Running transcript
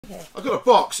Yeah. I got a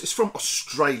box. It's from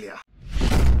Australia.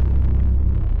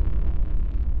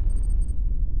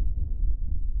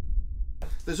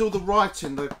 There's all the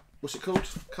writing, the what's it called?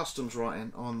 Customs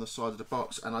writing on the side of the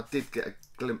box, and I did get a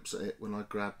glimpse at it when I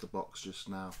grabbed the box just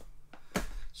now.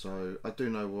 So I do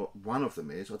know what one of them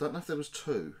is. I don't know if there was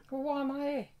two. Well, why am I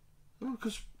here? Oh,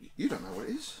 because you don't know what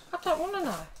it is. I don't want to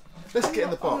know. Let's get in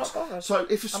the box. So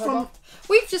if it's from...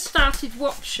 We've just started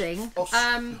watching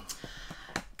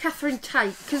Catherine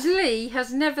Tate, because Lee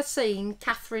has never seen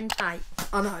Catherine Tate.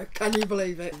 I know, can you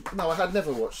believe it? No, I had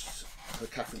never watched the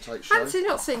Catherine Tate show. Fancy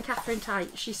not seeing Catherine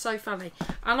Tate, she's so funny.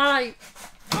 And I...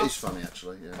 It is funny,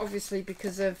 actually, yeah. Obviously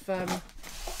because of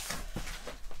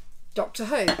Doctor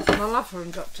Who, and I love her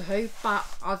in Doctor Who, but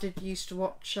I did used to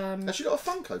watch... Has she got a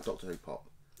Funko Doctor Who pop?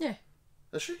 Yeah.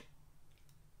 Has she?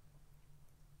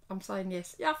 I'm saying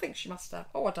yes. Yeah, I think she must have.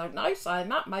 Oh, I don't know, saying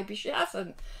that. Maybe she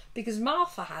hasn't. Because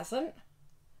Martha hasn't.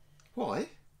 Why?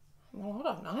 Well, I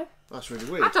don't know. That's really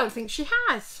weird. I don't think she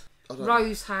has.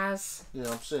 Rose has.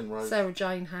 Yeah, I'm seeing Rose. Sarah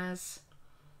Jane has.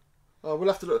 Oh, we'll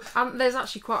have to look. There's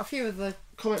actually quite a few of the...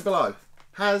 Comment below.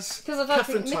 Has because I don't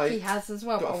Catherine think Nikki Tate has as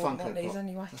well. got a I want Funko one of these pop?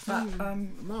 anyway.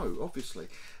 But, no, obviously.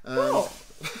 What?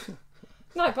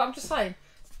 No, but I'm just saying.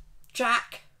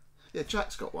 Jack. Yeah,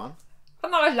 Jack's got one.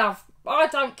 And I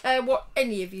don't care what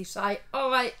any of you say.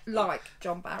 I like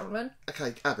John Barrowman.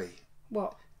 Okay, Abby.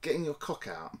 What? Getting your cock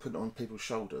out and putting it on people's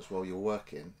shoulders while you're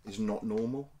working is not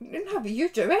normal. No, but you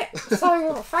do it.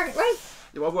 So, frankly.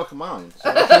 Yeah, well, I work on my own. So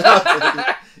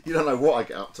you don't know what I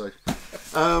get up to.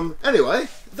 Anyway,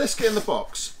 let's get in the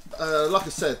box. Like I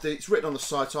said, it's written on the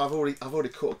side, so I've already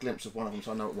caught a glimpse of one of them,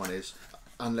 so I know what one is.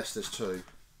 Unless there's two.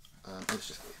 Let's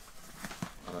just...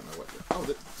 I don't know what...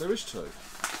 Oh, there is two.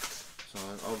 So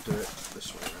I'll do it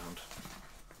this way around.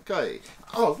 Okay.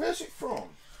 Oh, where's it from?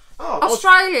 Oh,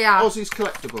 Australia. Ozzie's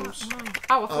Collectables.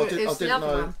 Oh, I thought it was the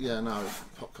other one. Yeah, no,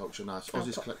 pop culture. No, it's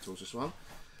Ozzie's Collectables. This one.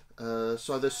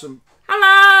 So there's some.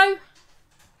 Hello.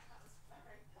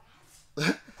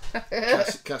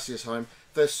 Cassia's home.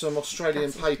 There's some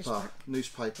Australian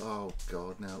newspaper. Oh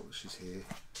God, now she's here.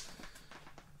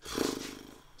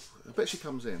 I bet she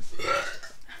comes in.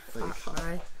 There you go.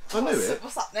 I knew it.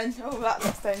 What's happening? Oh, that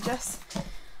looks dangerous.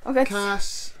 I'm going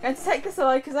to take this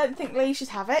away because I don't think Lee should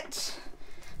have it.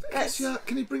 Cassia,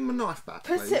 can you bring my knife back,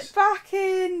 please? Put it back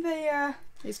in the...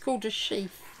 It's called a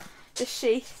sheath. The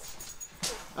sheath.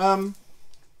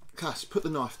 Cass, put the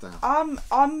knife down.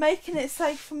 I'm making it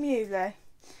safe from you, Lee.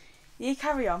 You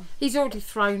carry on. He's already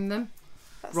thrown them.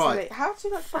 That's right. Silly. How do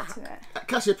you like putting it?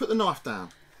 Cassia, put the knife down.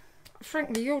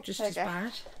 Frankly, you're just as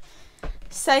bad.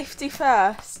 Safety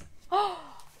first. Oh,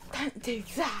 don't do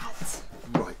that.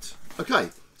 Right. Okay,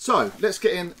 so let's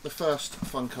get in the first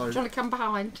Funko. Do you want to come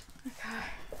behind? Okay.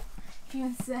 If you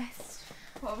insist.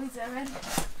 What are we doing?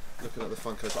 Looking at the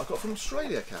Funkos I got from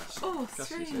Australia, Cass. Oh,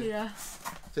 Australia.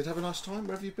 Did you have a nice time?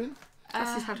 Where have you been?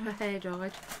 Cassie's had her hair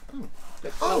dyed.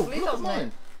 Oh, look at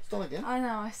mine. It's done again. I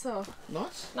know, I saw.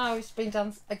 Nice. No, it's been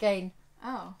done again.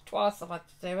 Oh. Twice I've had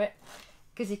to do it.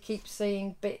 Because he keeps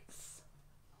seeing bits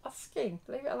of skin.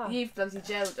 Leave it alone. You've bloody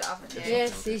gelled it, haven't you?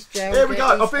 Yes, he's gelled Here we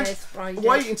go. it. I've been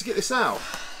waiting to get this out.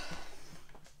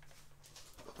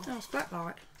 Oh, it's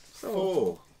blacklight.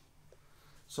 4.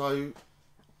 So,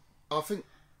 I think...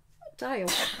 Dale,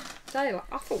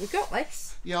 I thought we got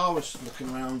this. Yeah, I was looking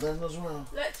around then as well.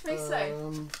 Let me see.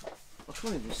 I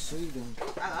can't even see them.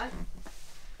 Hello.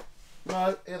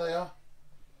 No, here they are.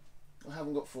 I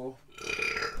haven't got 4.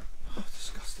 Oh,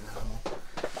 disgusting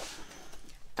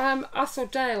animal. I saw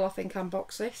Dale, I think,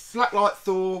 unbox this. Blacklight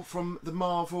Thor from the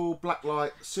Marvel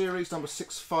Blacklight series, number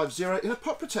 650, in a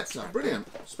pop protector. Brilliant.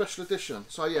 Special edition.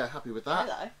 So, yeah, happy with that.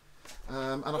 Hello.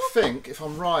 And I think, if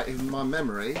I'm right in my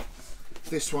memory,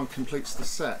 this one completes the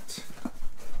set.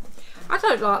 I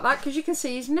don't like that because you can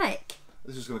see his neck.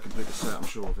 This is going to complete the set, I'm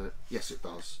sure of it. Yes, it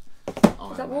does.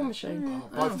 Is that War Machine?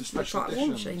 Oh, both the special looks like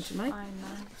editions. War Machine to me. I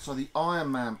know. So the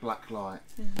Iron Man Blacklight.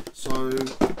 So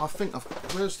I think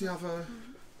where's the other?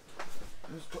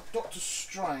 We've got Doctor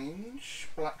Strange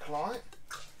Blacklight.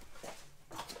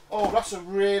 Oh, that's a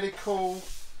really cool.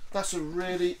 That's a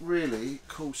really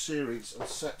cool series and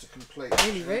set to complete.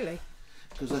 Really.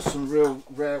 Because there's some real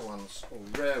rare ones, or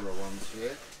rarer ones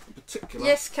here. In particular,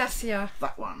 Yes, Cassia.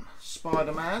 that one,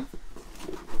 Spider-Man,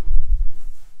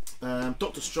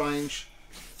 Doctor Strange,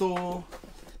 Thor,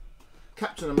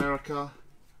 Captain America,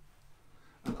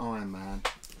 and Iron Man.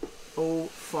 All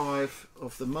 5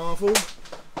 of the Marvel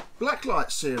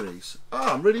Blacklight series.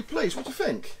 Oh, I'm really pleased. What do you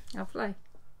think? Lovely.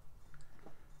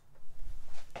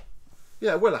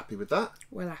 Yeah, well happy with that.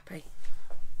 Well happy.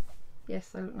 Yes,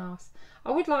 they look nice. I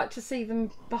would like to see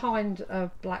them behind a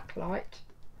black light.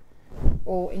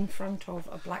 or in front of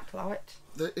a black light.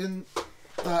 In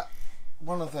that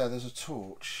one of there's a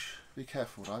torch. Be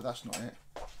careful though, that's not it.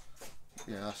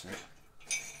 Yeah, that's it.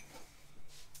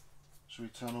 Should we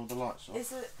turn all the lights off?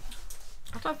 Is it?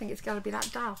 I don't think it's going to be that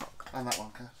dark. And that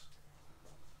one, Cass.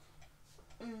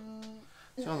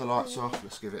 Turn the lights off,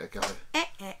 let's give it a go.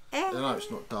 I know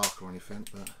it's not dark or anything,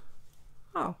 but...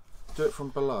 Oh. Do it from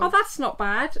below. Oh, that's not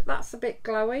bad. That's a bit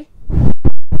glowy.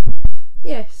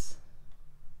 Yes.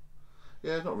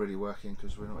 Yeah, it's not really working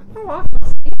because we're not in... Oh, I can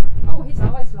see it. Oh, his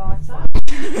eyes light up.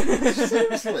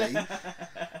 Seriously?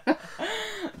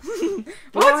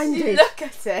 Why did you look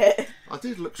at it? I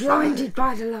did look straight. Blinded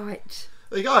by the light.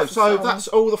 There you go. So that's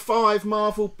all the 5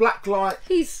 Marvel blacklight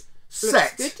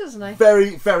set. Looks good, doesn't he?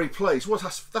 Very, very pleased. Well,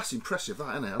 that's impressive,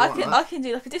 that, isn't it? I can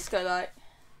do like a disco light.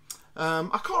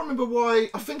 I can't remember why.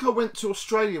 I think I went to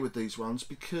Australia with these ones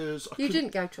because you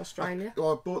didn't go to Australia.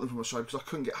 I bought them from Australia because I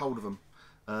couldn't get hold of them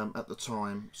at the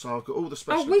time. So I've got all the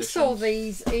special. Oh, we editions. saw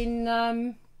these in.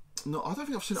 No, I don't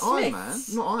think I've seen Smith's. Iron Man.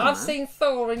 Not Iron Man. I've seen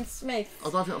Thor in Smith. I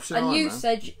don't think I've seen and Iron Man. you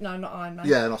said no, not Iron Man.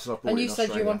 Yeah, and I said I bought it in you said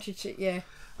Australia. you wanted to. Yeah.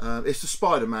 It's the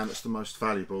Spider-Man that's the most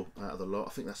valuable out of the lot. I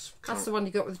think that's the one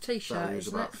you got with the T-shirt. It was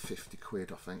isn't about it? 50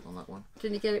 quid, I think, on that one.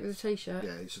 Didn't you get it with a T-shirt?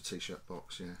 Yeah, it's a T-shirt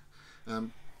box. Yeah.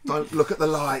 Don't look at the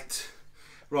light.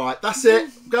 Right, that's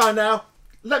it. Going now.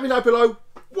 Let me know below.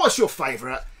 What's your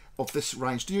favourite of this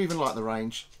range? Do you even like the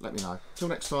range? Let me know. Till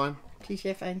next time.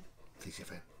 TCFN.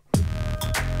 TCFN.